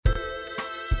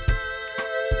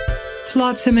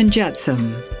Flotsam and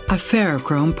Jetsam, a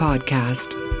Ferrochrome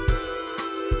podcast.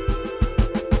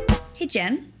 Hey,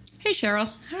 Jen. Hey, Cheryl.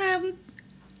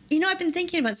 I've been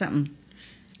thinking about something.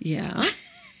 Yeah.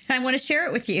 I want to share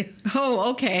it with you.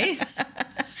 Oh, okay.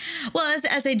 Well,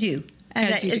 as I do.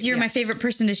 As you're my favorite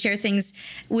person to share things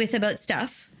with about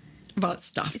stuff. About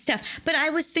stuff. But I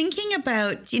was thinking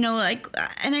about, and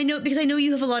I know, because I know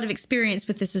you have a lot of experience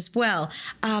with this as well,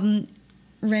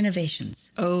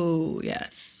 renovations. Oh,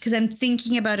 yes. Because I'm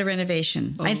thinking about a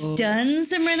renovation. Oh. I've done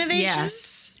some renovations.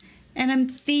 Yes. And I'm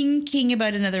thinking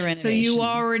about another renovation. So you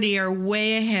already are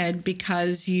way ahead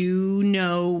because you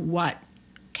know what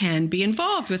can be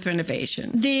involved with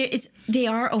renovation. They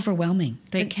are overwhelming.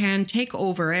 They can take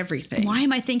over everything. Why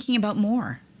am I thinking about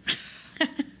more?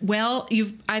 Well,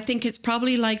 I think it's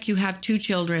probably like you have two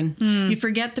children. You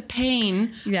forget the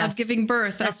pain of giving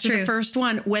birth after the first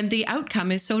one when the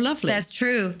outcome is so lovely. That's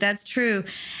true.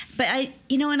 But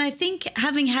and I think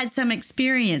having had some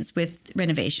experience with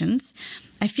renovations,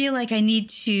 I feel like I need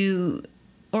to,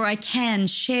 or I can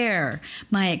share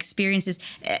my experiences,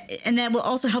 and that will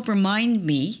also help remind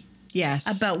me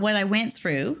about what I went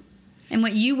through and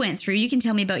what you went through. You can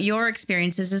tell me about your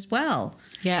experiences as well.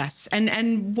 Yes,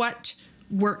 and what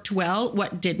worked well,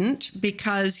 what didn't,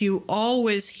 because you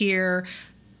always hear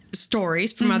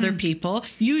stories from other people,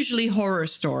 usually horror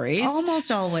stories.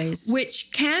 Almost always. Which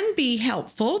can be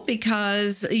helpful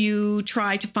because you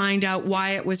try to find out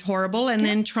why it was horrible and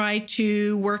then try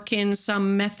to work in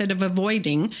some method of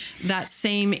avoiding that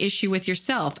same issue with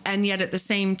yourself. And yet at the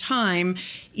same time,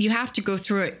 you have to go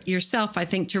through it yourself, I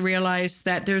think, to realize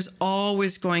that there's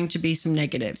always going to be some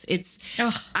negatives.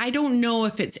 I don't know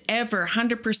if it's ever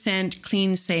 100%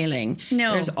 clean sailing.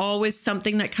 No. There's always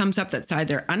something that comes up that's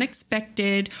either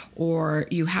unexpected, or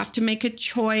you have to make a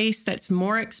choice that's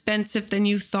more expensive than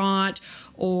you thought,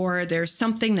 or there's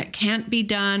something that can't be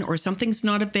done, or something's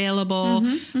not available,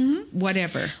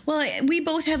 whatever. Well, we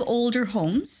both have older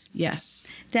homes. Yes.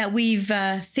 That we've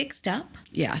fixed up.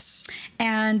 Yes.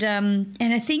 And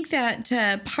I think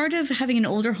that part of having an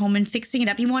older home and fixing it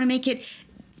up, you want to make it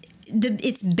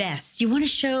its best. You want to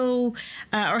show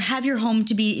or have your home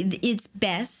to be its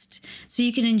best so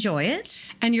you can enjoy it.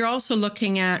 And you're also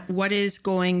looking at what is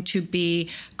going to be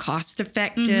cost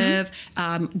effective,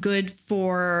 good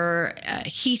for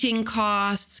heating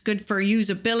costs, good for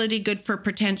usability, good for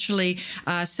potentially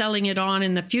selling it on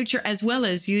in the future, as well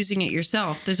as using it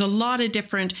yourself. There's a lot of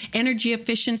different energy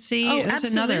efficiency. Oh,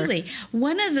 absolutely.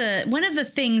 One of the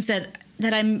things that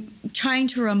I'm trying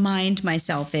to remind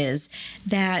myself is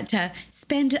that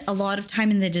spend a lot of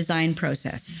time in the design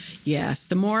process. Yes,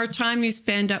 the more time you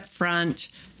spend up front,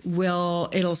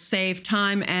 it'll save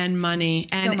time and money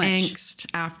and angst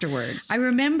afterwards. I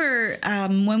remember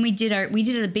when we did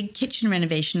a big kitchen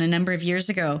renovation a number of years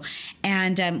ago,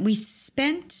 and we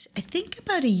spent, I think,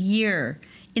 about a year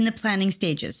in the planning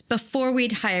stages before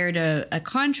we'd hired a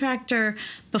contractor,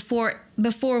 before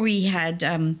we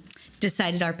had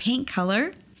decided our paint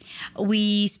color.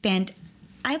 We spent,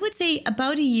 I would say,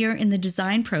 about a year in the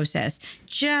design process,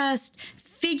 just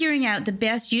figuring out the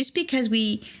best use, because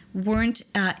we weren't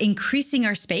increasing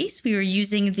our space. We were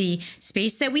using the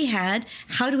space that we had.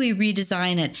 How do we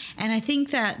redesign it? And I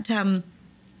think that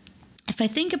if I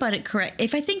think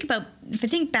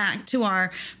back to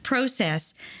our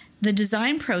process, the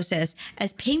design process,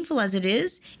 as painful as it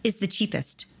is the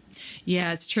cheapest.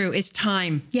 Yeah, it's true. It's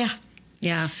time. Yeah.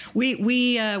 Yeah. We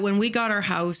when we got our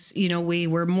house, we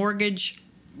were mortgage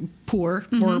poor,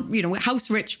 or house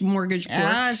rich, mortgage poor.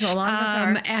 Yeah, so a lot of us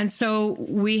are. And so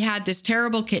we had this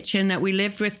terrible kitchen that we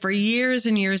lived with for years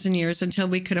and years and years until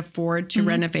we could afford to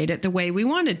renovate it the way we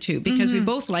wanted to, because we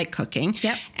both like cooking,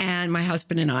 and my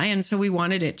husband and I, and so we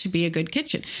wanted it to be a good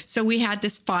kitchen. So we had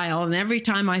this file, and every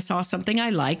time I saw something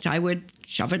I liked, I would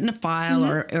shove it in a file,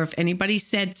 or if anybody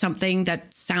said something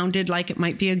that sounded like it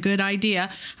might be a good idea,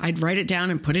 I'd write it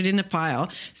down and put it in a file.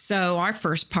 So our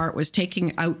first part was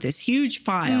taking out this huge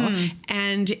file,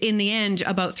 and in the end,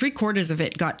 about 3/4 of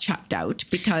it got chucked out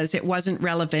because it wasn't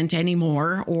relevant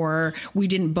anymore, or we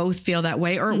didn't both feel that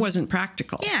way, or it wasn't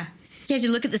practical. Yeah. You have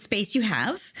to look at the space you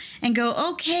have and go,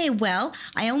 okay, well,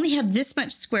 I only have this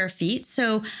much square feet,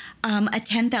 so a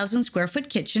 10,000 square foot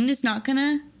kitchen is not going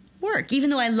to work, even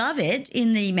though I love it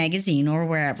in the magazine or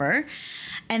wherever.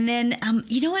 And then,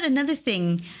 you know what? Another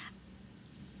thing,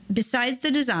 besides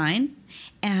the design,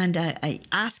 and I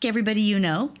ask everybody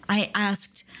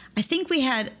I think we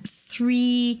had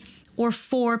 3 or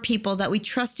 4 people that we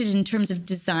trusted in terms of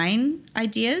design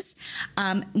ideas.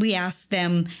 We asked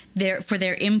them for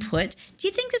their input. Do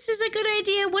you think this is a good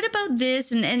idea? What about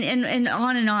this? And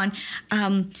on and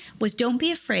on. Was don't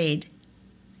be afraid.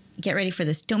 get ready for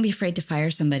this. Don't be afraid to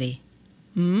fire somebody.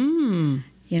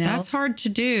 You know, that's hard to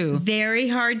do. Very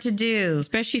hard to do.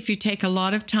 Especially if you take a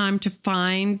lot of time to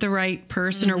find the right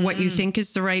person or what you think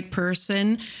is the right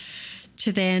person,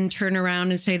 to then turn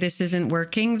around and say, this isn't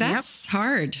working. That's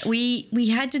hard. We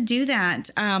had to do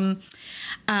that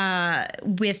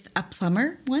with a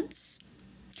plumber once.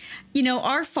 You know,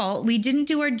 our fault. We didn't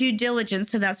do our due diligence.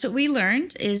 So that's what we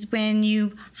learned, is when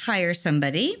you hire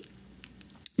somebody,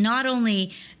 not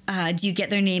only do you get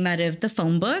their name out of the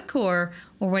phone book or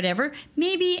whatever,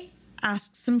 maybe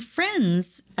ask some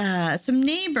friends, some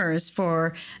neighbors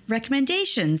for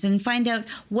recommendations and find out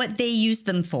what they use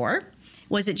them for.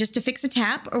 Was it just to fix a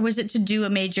tap, or was it to do a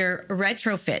major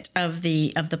retrofit of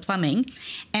the plumbing?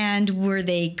 And were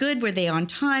they good? Were they on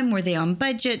time? Were they on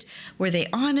budget? Were they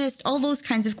honest? All those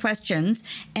kinds of questions.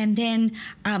 And then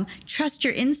trust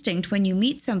your instinct when you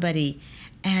meet somebody.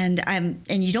 And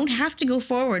you don't have to go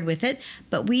forward with it.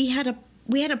 But we had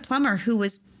a plumber who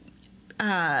was.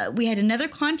 We had another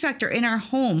contractor in our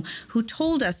home who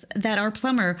told us that our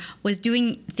plumber was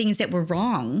doing things that were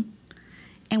wrong.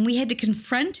 And we had to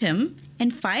confront him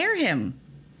and fire him.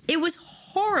 It was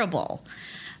horrible,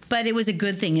 but it was a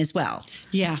good thing as well.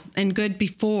 Yeah, and good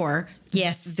before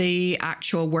the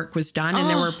actual work was done, and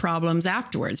there were problems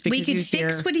afterwards. We could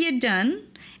fix what he had done,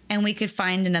 and we could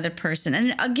find another person.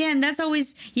 And again, that's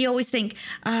always, you always think,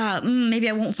 maybe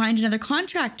I won't find another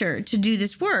contractor to do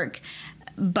this work.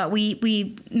 But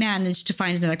we managed to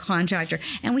find another contractor,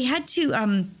 and we had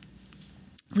to...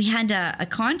 We had a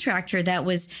contractor that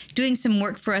was doing some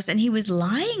work for us, and he was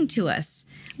lying to us.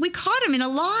 We caught him in a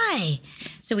lie.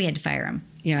 So we had to fire him.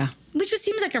 Yeah. Which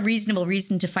seemed like a reasonable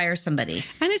reason to fire somebody.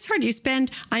 And it's hard.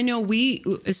 I know we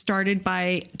started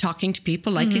by talking to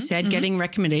people, like you said, getting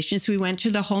recommendations. We went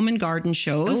to the home and garden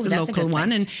shows, the local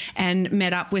one, and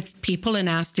met up with people and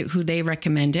asked who they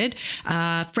recommended.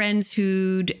 Friends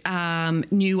who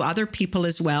knew other people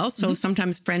as well. So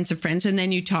sometimes friends of friends, and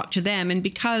then you talk to them. And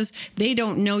because they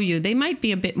don't know you, they might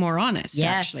be a bit more honest,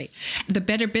 actually. The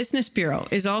Better Business Bureau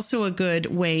is also a good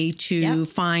way to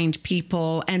find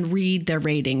people and read their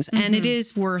ratings. And it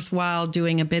is worthwhile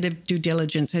doing a bit of due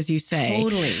diligence, as you say.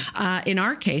 Totally. In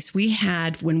our case,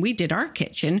 when we did our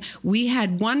kitchen, we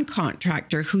had one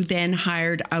contractor who then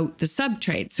hired out the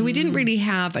subtrade. So we didn't really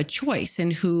have a choice in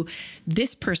who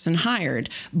this person hired,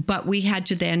 but we had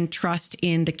to then trust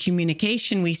in the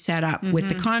communication we set up with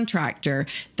the contractor,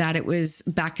 that it was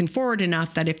back and forward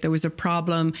enough that if there was a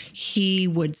problem, he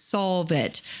would solve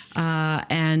it.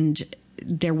 And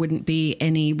there wouldn't be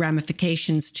any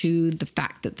ramifications to the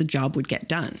fact that the job would get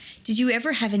done. Did you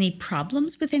ever have any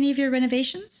problems with any of your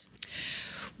renovations?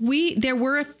 There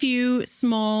were a few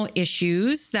small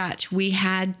issues that we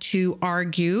had to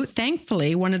argue.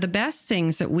 Thankfully, one of the best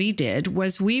things that we did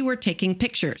was we were taking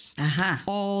pictures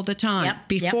all the time,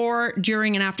 before,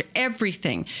 during, and after,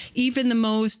 everything, even the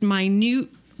most minute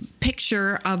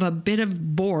picture of a bit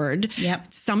of board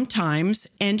sometimes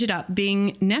ended up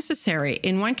being necessary.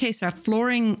 In one case, a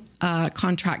flooring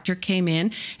contractor came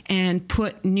in and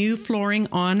put new flooring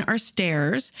on our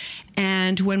stairs.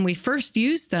 And when we first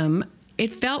used them,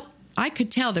 I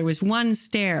could tell there was one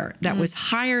stair that was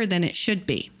higher than it should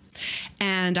be.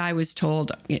 And I was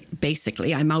told,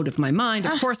 basically, I'm out of my mind.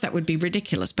 Of course, that would be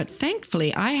ridiculous. But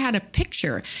thankfully, I had a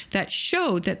picture that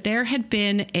showed that there had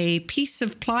been a piece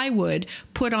of plywood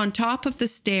put on top of the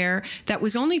stair that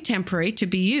was only temporary to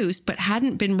be used, but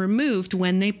hadn't been removed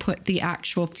when they put the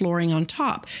actual flooring on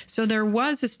top. So there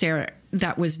was a stair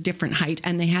that was different height,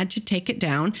 and they had to take it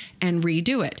down and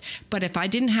redo it. But if I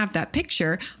didn't have that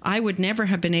picture, I would never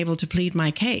have been able to plead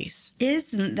my case.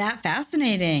 Isn't that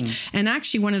fascinating? And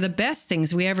actually, one of the best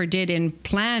things we ever did in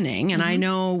planning, and I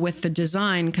know with the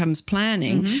design comes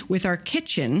planning, with our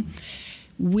kitchen,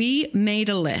 we made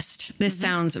a list. This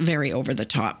sounds very over the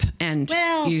top, and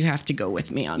you have to go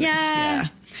with me on this. Yeah.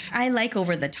 I like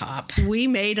over the top. We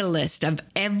made a list of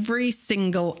every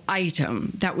single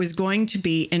item that was going to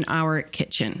be in our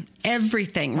kitchen.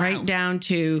 Everything, right down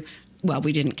to, well,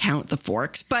 we didn't count the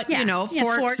forks, but,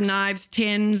 forks, knives,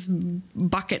 tins,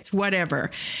 buckets, whatever.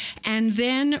 And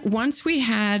then once we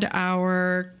had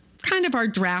our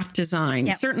draft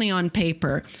design, certainly on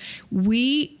paper,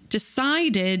 we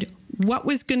decided what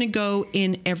was going to go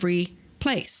in every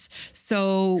place.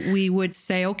 So we would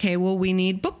say, okay, well, we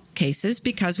need bookcases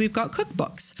because we've got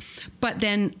cookbooks. But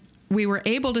then we were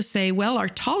able to say, well, our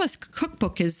tallest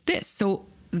cookbook is this. So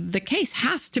the case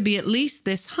has to be at least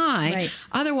this high. Right.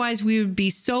 Otherwise, we would be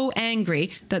so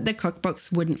angry that the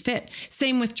cookbooks wouldn't fit.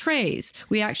 Same with trays.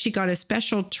 We actually got a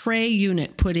special tray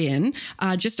unit put in,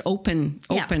 just open.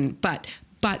 But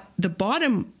the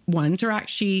bottom ones are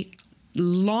actually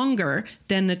longer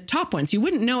than the top ones. You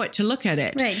wouldn't know it to look at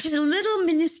it. Right, just a little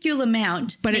minuscule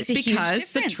amount. But makes it's a huge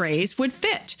because the difference. trays would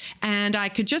fit. And I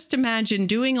could just imagine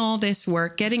doing all this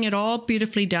work, getting it all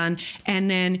beautifully done, and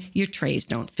then your trays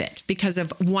don't fit because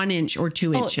of 1 inch or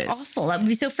 2 inches. It's awful. That would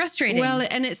be so frustrating. Well,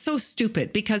 and it's so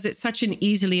stupid because it's such an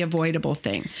easily avoidable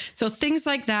thing. So things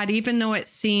like that, even though it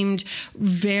seemed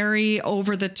very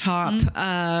over the top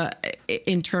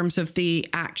in terms of the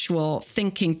actual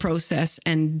thinking process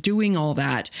and doing all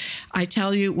that, I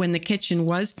tell you, when the kitchen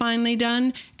was finally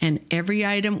done and every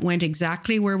item went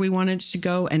exactly where we wanted it to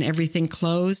go and everything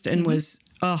closed and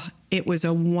it was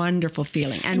a wonderful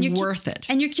feeling and worth it.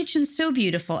 And your kitchen's so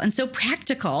beautiful and so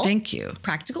practical. Thank you.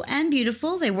 Practical and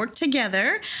beautiful. They work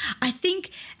together. I think,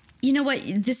 you know what,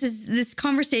 this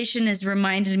conversation has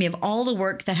reminded me of all the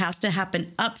work that has to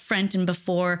happen up front and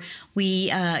before we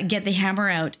get the hammer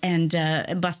out and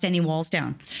bust any walls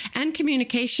down. And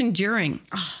communication during.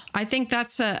 I think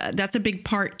that's a big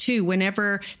part too.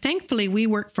 Whenever, thankfully, we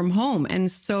work from home. And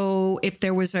so if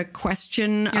there was a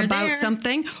question about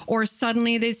something, or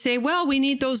suddenly they'd say, well, we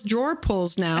need those drawer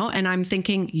pulls now. And I'm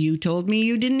thinking, you told me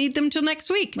you didn't need them till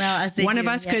next week. Well, as they One of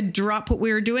us could drop what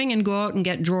we were doing and go out and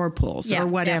get drawer pulls or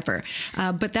whatever.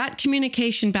 But that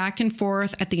communication back and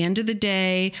forth at the end of the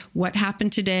day, what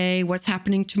happened today, what's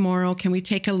happening tomorrow, can we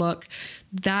take a look?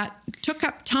 That took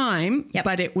up time,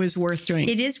 but it was worth doing.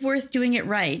 It is worth doing it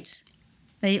right.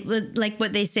 Like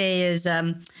what they say is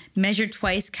measure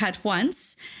twice, cut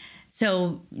once.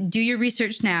 So do your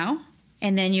research now,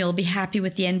 and then you'll be happy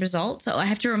with the end result. So I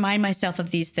have to remind myself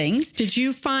of these things. Did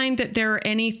you find that there are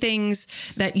any things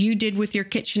that you did with your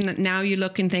kitchen that now you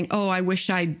look and think, oh, I wish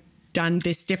I'd done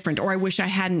this different, or I wish I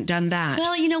hadn't done that?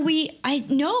 Well, you know, we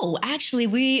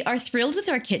are thrilled with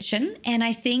our kitchen, and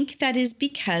I think that is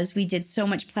because we did so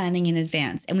much planning in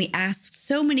advance, and we asked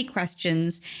so many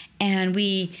questions, and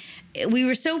we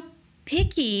were so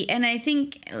picky. And I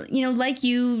think, you know, like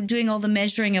you doing all the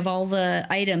measuring of all the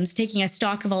items, taking a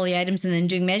stock of all the items and then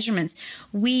doing measurements,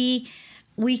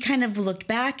 we kind of looked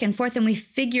back and forth, and we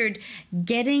figured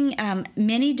getting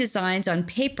many designs on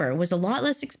paper was a lot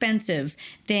less expensive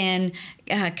than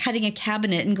cutting a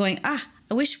cabinet and going, I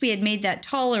wish we had made that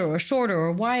taller or shorter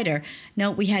or wider. No,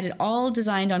 we had it all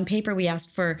designed on paper. We asked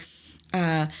for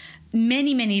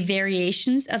many, many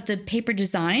variations of the paper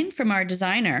design from our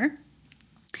designer.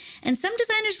 And some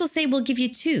designers will say, we'll give you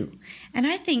 2. And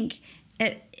I think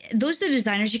those are the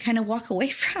designers you kind of walk away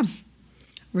from.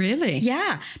 Really?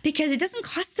 Yeah, because it doesn't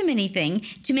cost them anything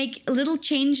to make little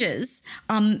changes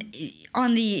on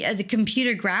the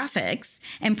computer graphics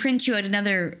and print you out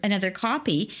another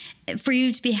copy for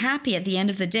you to be happy at the end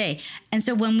of the day. And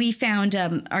so when we found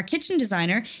our kitchen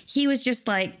designer, he was just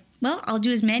like, well, I'll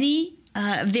do as many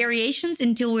variations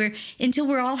until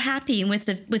we're all happy with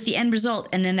the end result,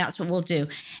 and then that's what we'll do.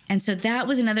 And so that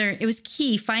was it was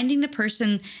key, finding the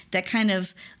person that kind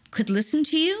of could listen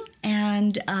to you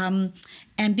and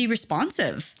be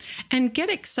responsive. And get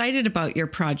excited about your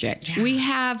project. Yeah. We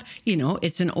have,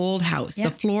 it's an old house. Yeah.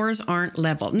 The floors aren't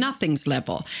level. Nothing's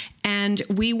level. And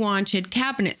we wanted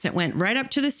cabinets that went right up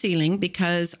to the ceiling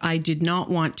because I did not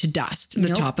want to dust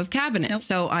the top of cabinets. Nope.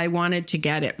 So I wanted to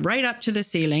get it right up to the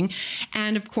ceiling.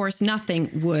 And of course, nothing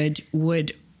would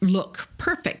look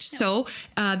perfect. So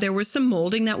there was some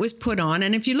molding that was put on.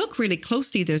 And if you look really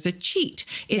closely, there's a cheat.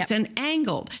 It's an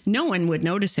angled. No one would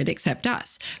notice it except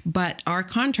us. But our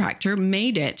contractor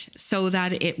made it so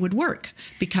that it would work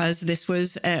because this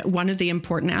was one of the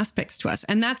important aspects to us.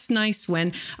 And that's nice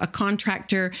when a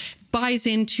contractor buys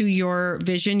into your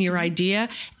vision, your idea,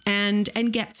 and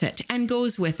gets it and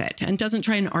goes with it and doesn't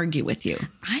try and argue with you.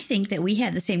 I think that we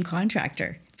had the same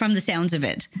contractor from the sounds of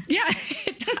it. Yeah,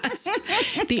 it does.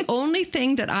 The only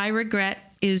thing that I regret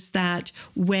is that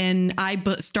when I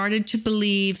started to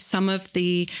believe some of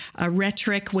the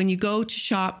rhetoric, when you go to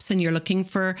shops and you're looking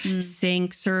for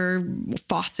sinks or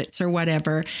faucets or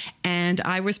whatever, and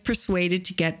I was persuaded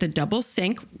to get the double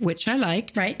sink, which I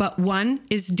like, right, but one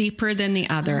is deeper than the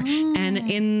other. Oh.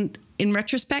 And in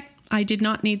retrospect, I did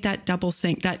not need that double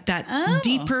sink, that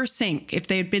deeper sink. If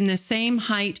they had been the same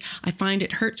height, I find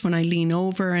it hurts when I lean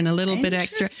over and a little bit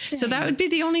extra. So that would be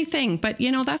the only thing. But,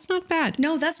 that's not bad.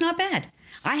 No, that's not bad.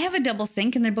 I have a double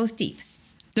sink and they're both deep.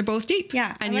 They're both deep?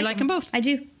 Yeah. And you like them both? I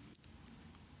do.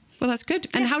 Well, that's good.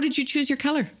 And how did you choose your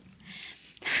color?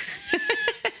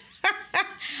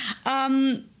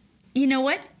 You know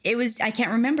what? I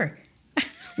can't remember.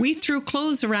 We threw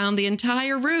clothes around the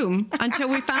entire room until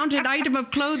we found an item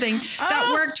of clothing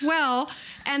that worked well.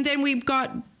 And then we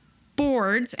got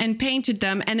boards and painted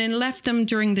them and then left them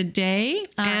during the day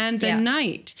and the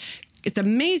night. it's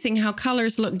amazing how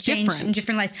colors look Change different. in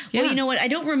different lights. Yeah. Well, you know what? I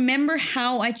don't remember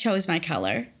how I chose my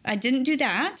color. I didn't do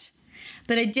that,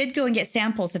 but I did go and get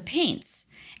samples of paints,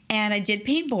 and I did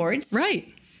paint boards.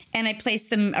 Right. And I placed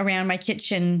them around my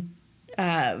kitchen,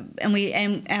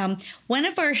 and one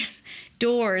of our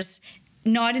doors,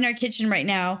 not in our kitchen right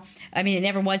now. I mean, it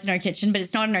never was in our kitchen, but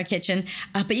it's not in our kitchen.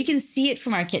 But you can see it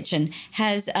from our kitchen.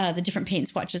 Has the different paint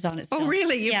swatches on it still. Oh,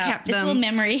 really? You've kept them? It's a little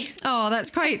memory. Oh, that's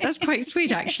quite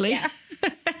sweet, actually.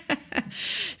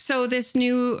 So this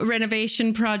new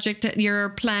renovation project that you're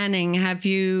planning, have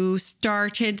you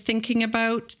started thinking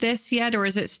about this yet, or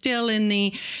is it still in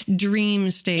the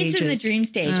dream stages? It's in the dream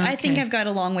stage. Okay. I think I've got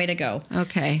a long way to go.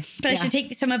 Okay. But I should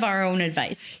take some of our own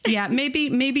advice. Yeah,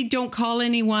 maybe don't call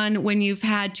anyone when you've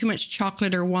had too much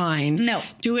chocolate or wine. No.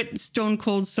 Do it stone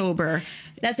cold sober.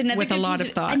 That's another with good a lot piece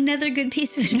of thought. Another good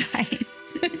piece of advice.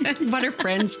 What are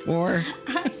friends for?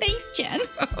 Thanks, Jen.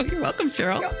 Oh, you're welcome,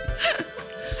 Cheryl.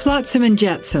 Flotsam and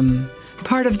Jetsam,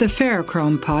 part of the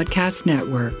Ferrochrome Podcast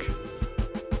Network.